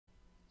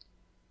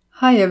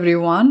Hi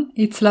everyone,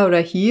 it's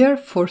Laura here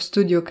for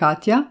Studio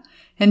Katia,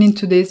 and in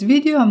today's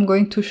video I'm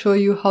going to show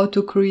you how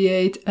to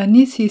create an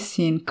easy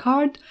scene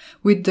card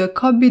with the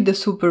Kobi the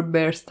Super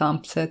Bear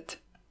stamp set.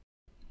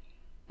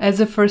 As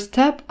a first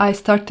step, I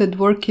started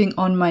working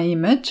on my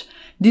image.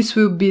 This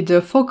will be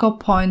the focal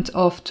point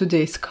of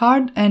today's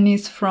card and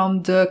is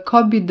from the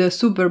Kobi the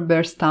Super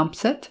Bear stamp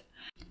set.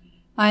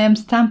 I am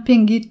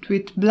stamping it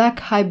with black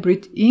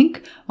hybrid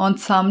ink on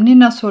some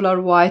Neenah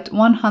Solar White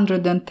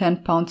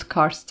 110 pounds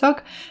cardstock,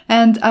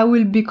 and I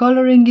will be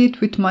coloring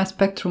it with my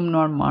Spectrum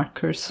Noir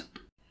markers.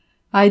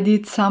 I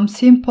did some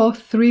simple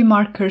 3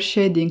 marker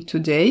shading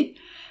today.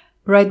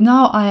 Right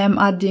now I am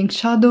adding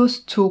shadows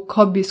to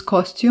Kobi's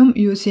costume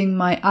using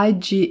my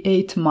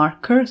IG8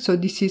 marker, so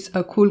this is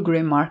a cool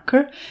grey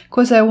marker,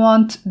 because I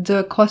want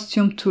the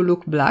costume to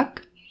look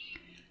black.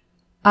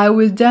 I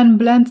will then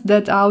blend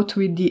that out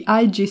with the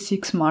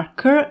IG6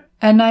 marker,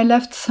 and I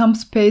left some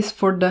space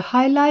for the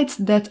highlights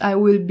that I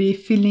will be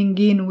filling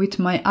in with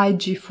my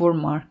IG4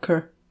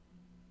 marker.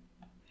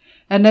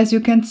 And as you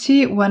can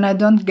see, when I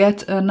don't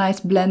get a nice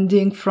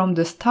blending from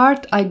the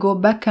start, I go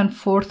back and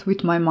forth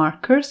with my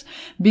markers,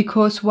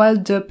 because while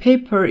the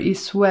paper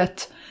is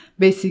wet,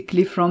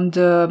 basically from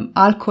the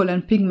alcohol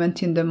and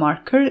pigment in the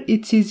marker,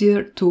 it's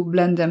easier to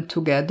blend them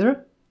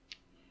together.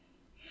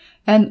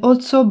 And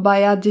also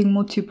by adding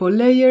multiple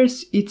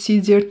layers, it's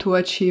easier to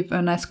achieve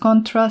a nice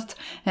contrast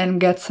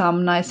and get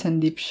some nice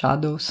and deep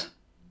shadows.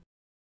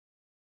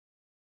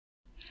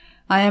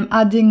 I am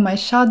adding my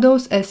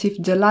shadows as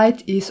if the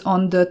light is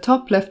on the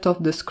top left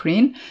of the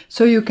screen,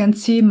 so you can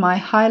see my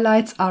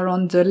highlights are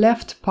on the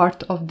left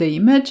part of the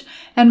image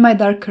and my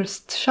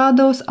darkest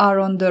shadows are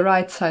on the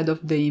right side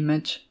of the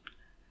image.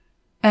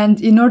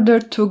 And in order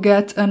to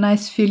get a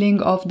nice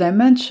feeling of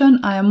dimension,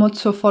 I am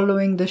also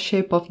following the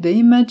shape of the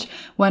image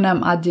when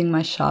I'm adding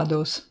my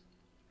shadows.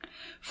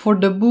 For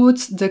the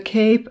boots, the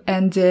cape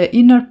and the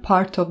inner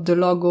part of the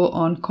logo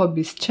on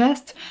Kobi's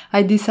chest,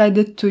 I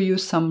decided to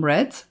use some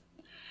reds.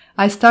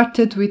 I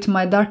started with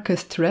my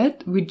darkest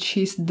red, which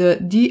is the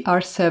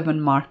DR7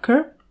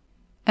 marker,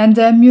 and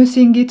I'm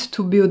using it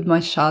to build my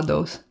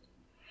shadows.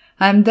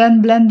 I'm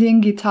then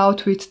blending it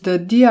out with the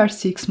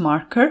DR6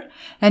 marker,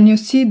 and you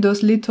see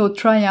those little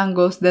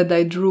triangles that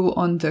I drew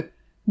on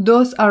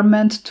those are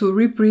meant to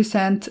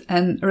represent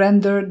and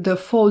render the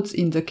folds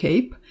in the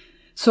cape.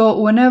 So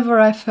whenever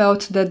I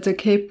felt that the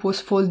cape was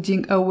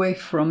folding away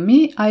from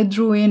me, I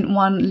drew in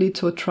one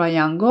little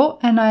triangle,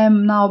 and I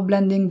am now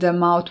blending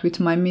them out with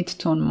my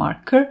mid-tone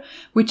marker,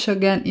 which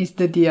again is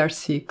the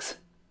DR6.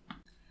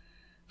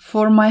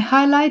 For my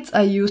highlights,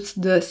 I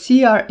used the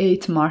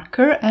CR8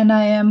 marker and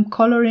I am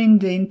coloring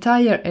the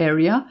entire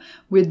area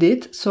with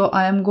it, so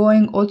I am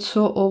going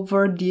also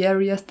over the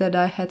areas that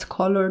I had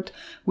colored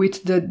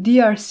with the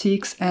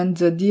DR6 and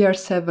the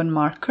DR7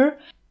 marker.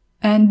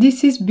 And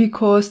this is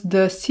because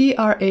the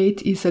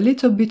CR8 is a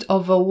little bit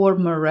of a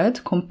warmer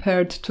red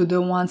compared to the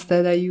ones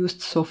that I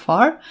used so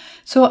far,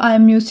 so I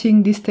am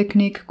using this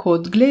technique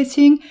called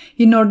glazing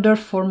in order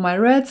for my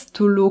reds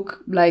to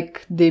look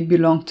like they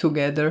belong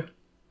together.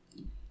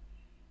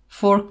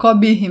 For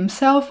Kobi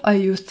himself, I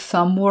used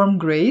some warm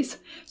grays,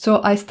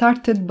 so I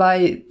started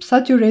by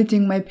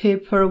saturating my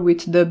paper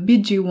with the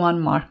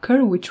BG1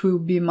 marker, which will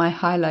be my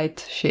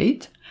highlight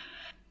shade.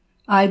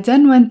 I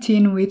then went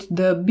in with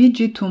the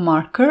BG2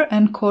 marker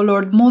and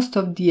colored most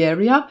of the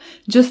area,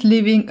 just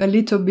leaving a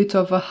little bit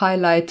of a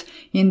highlight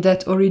in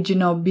that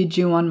original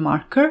BG1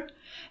 marker.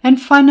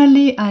 And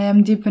finally, I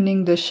am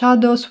deepening the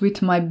shadows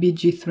with my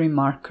BG3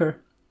 marker.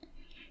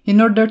 In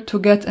order to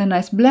get a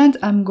nice blend,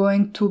 I'm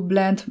going to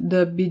blend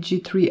the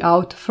BG3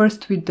 out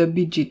first with the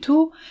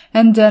BG2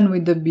 and then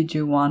with the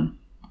BG1.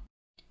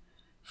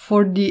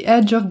 For the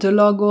edge of the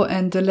logo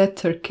and the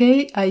letter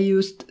K, I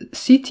used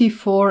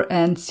CT4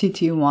 and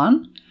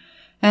CT1.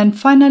 And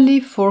finally,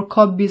 for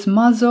Kobi's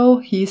muzzle,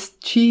 his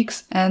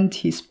cheeks and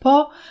his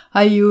paw,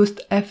 I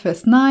used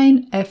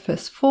FS9,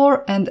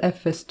 FS4 and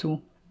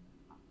FS2.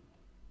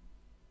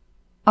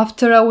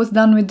 After I was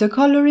done with the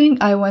coloring,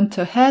 I went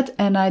ahead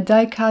and I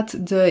die cut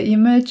the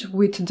image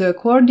with the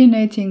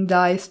coordinating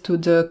dies to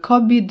the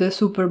Kobi the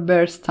Super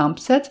Bear stamp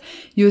set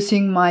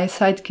using my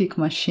Sidekick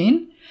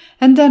machine,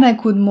 and then I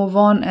could move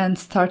on and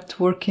start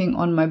working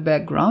on my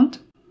background.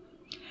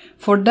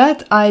 For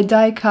that, I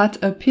die cut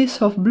a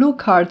piece of blue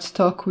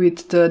cardstock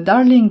with the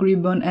Darling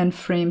ribbon and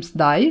frames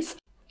dies.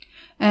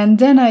 And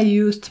then I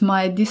used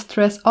my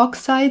Distress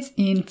Oxides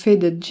in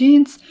Faded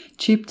Jeans,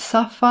 Chipped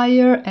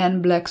Sapphire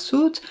and Black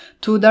Soot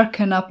to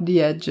darken up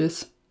the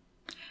edges.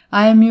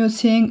 I am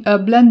using a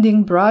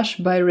blending brush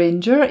by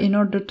Ranger in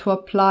order to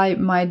apply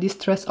my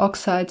Distress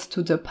Oxides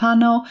to the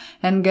panel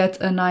and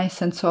get a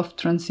nice and soft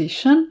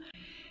transition.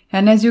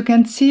 And as you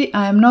can see,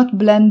 I am not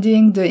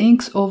blending the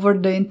inks over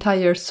the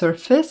entire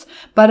surface,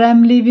 but I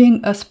am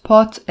leaving a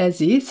spot as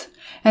is.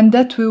 And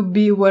that will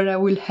be where I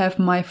will have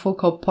my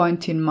focal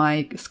point in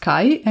my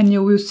sky, and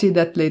you will see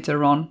that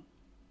later on.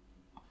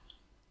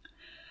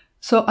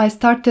 So I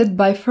started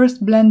by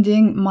first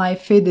blending my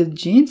faded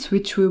jeans,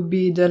 which will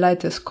be the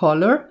lightest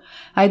color.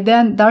 I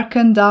then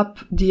darkened up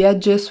the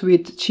edges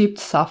with chipped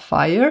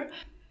sapphire.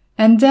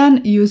 And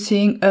then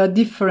using a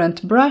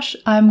different brush,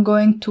 I'm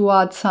going to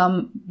add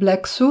some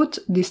black soot,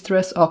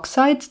 Distress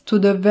Oxides, to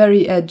the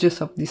very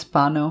edges of this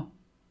panel.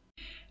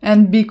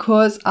 And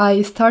because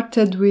I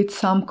started with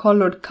some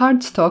colored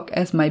cardstock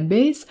as my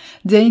base,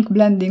 the ink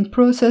blending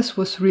process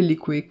was really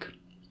quick.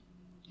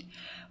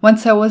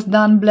 Once I was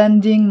done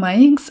blending my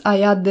inks,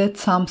 I added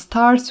some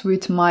stars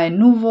with my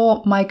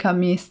Nuvo Mica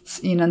mists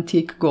in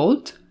antique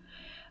gold.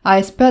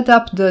 I sped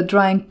up the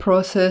drying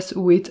process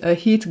with a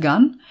heat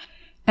gun,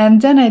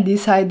 and then I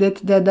decided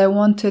that I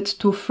wanted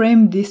to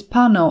frame this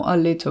panel a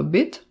little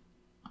bit.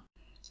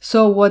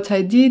 So what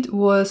I did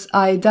was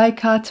I die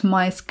cut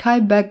my sky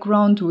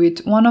background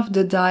with one of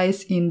the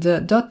dies in the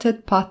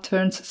Dotted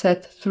Patterns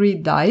set 3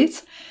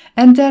 dies,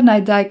 and then I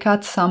die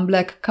cut some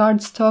black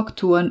cardstock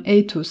to an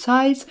A2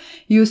 size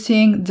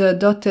using the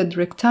dotted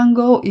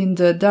rectangle in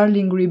the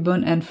Darling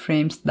Ribbon and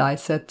Frames die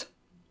set.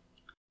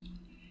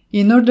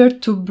 In order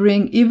to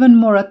bring even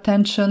more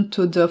attention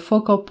to the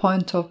focal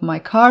point of my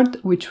card,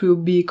 which will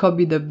be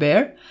Kobi the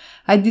Bear,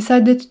 I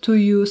decided to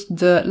use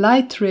the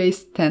Light Rays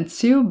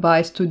Stencil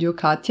by Studio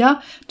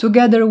Katia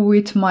together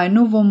with my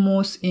Nuvo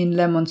Mousse in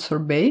Lemon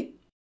Sorbet.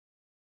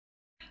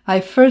 I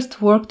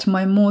first worked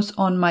my mousse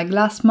on my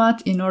glass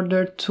mat in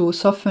order to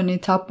soften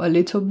it up a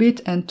little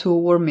bit and to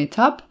warm it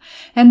up,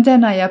 and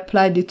then I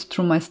applied it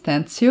through my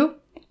stencil.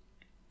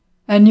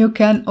 And you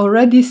can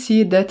already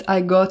see that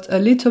I got a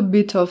little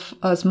bit of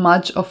a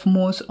smudge of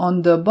mousse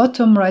on the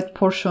bottom right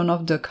portion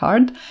of the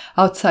card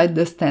outside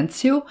the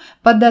stencil,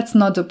 but that's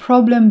not a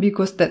problem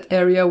because that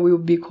area will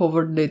be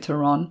covered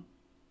later on.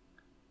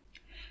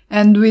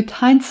 And with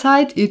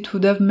hindsight, it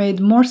would have made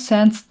more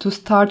sense to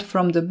start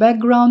from the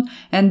background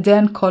and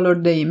then color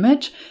the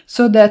image,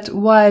 so that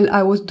while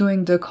I was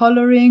doing the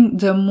coloring,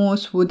 the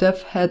mousse would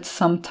have had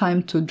some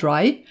time to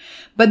dry.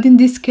 But in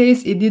this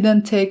case, it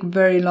didn't take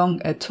very long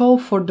at all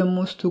for the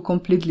mousse to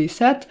completely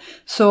set,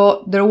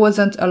 so there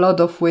wasn't a lot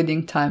of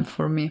waiting time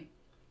for me.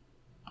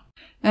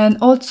 And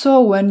also,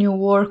 when you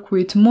work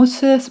with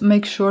mousses,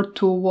 make sure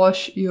to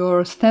wash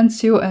your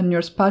stencil and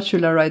your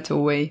spatula right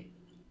away.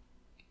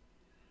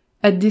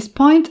 At this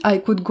point, I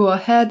could go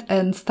ahead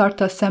and start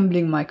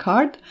assembling my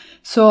card,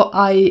 so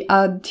I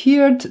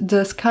adhered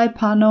the sky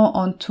panel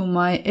onto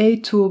my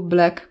A2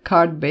 black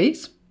card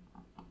base.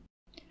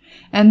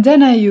 And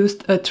then I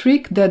used a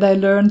trick that I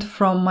learned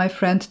from my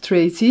friend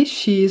Tracy.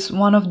 She is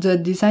one of the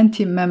design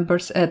team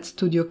members at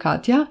Studio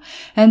Katia,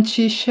 and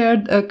she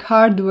shared a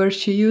card where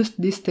she used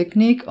this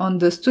technique on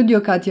the Studio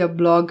Katia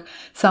blog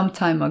some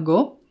time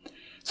ago.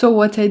 So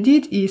what I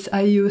did is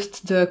I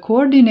used the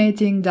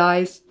coordinating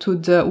dies to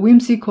the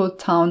Whimsical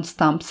Town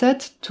stamp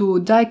set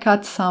to die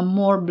cut some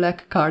more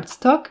black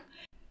cardstock,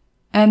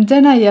 and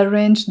then I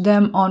arranged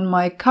them on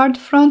my card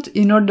front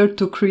in order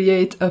to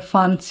create a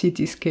fun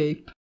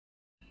cityscape.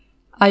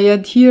 I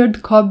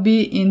adhered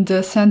Kobi in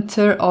the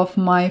center of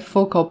my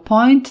focal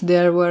point,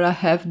 there where I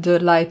have the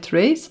light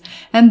rays,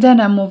 and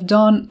then I moved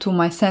on to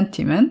my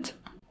sentiment.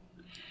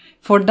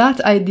 For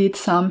that I did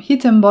some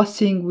heat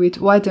embossing with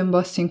white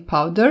embossing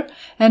powder,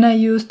 and I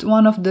used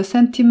one of the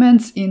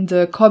sentiments in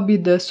the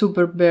Kobi the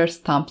Super Bear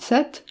stamp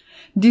set.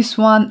 This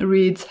one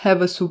reads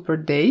 "Have a super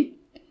day."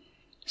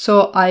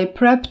 So I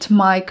prepped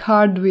my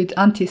card with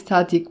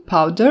anti-static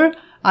powder,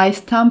 I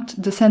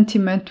stamped the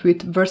sentiment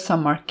with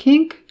Versamark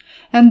ink,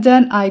 and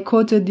then I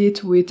coated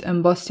it with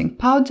embossing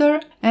powder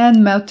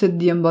and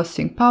melted the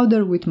embossing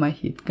powder with my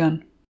heat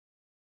gun.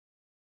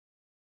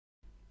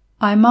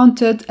 I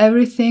mounted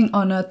everything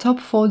on a top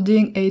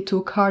folding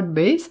A2 card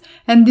base,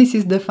 and this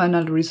is the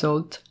final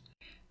result.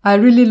 I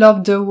really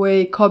love the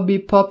way Kobi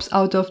pops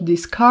out of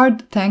this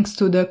card thanks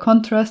to the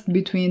contrast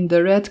between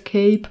the red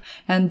cape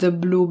and the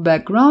blue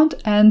background,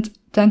 and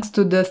thanks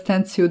to the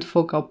stenciled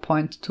focal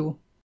point too.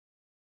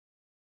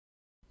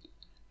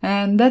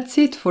 And that's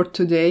it for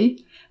today.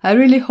 I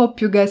really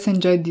hope you guys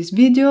enjoyed this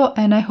video,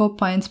 and I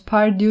hope I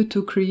inspired you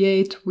to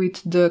create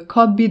with the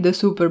Kobi the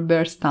Super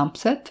Bear stamp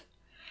set.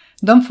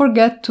 Don't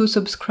forget to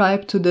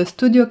subscribe to the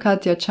Studio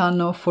Katia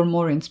channel for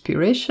more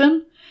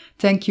inspiration.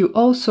 Thank you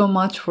all so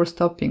much for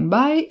stopping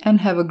by,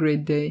 and have a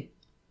great day.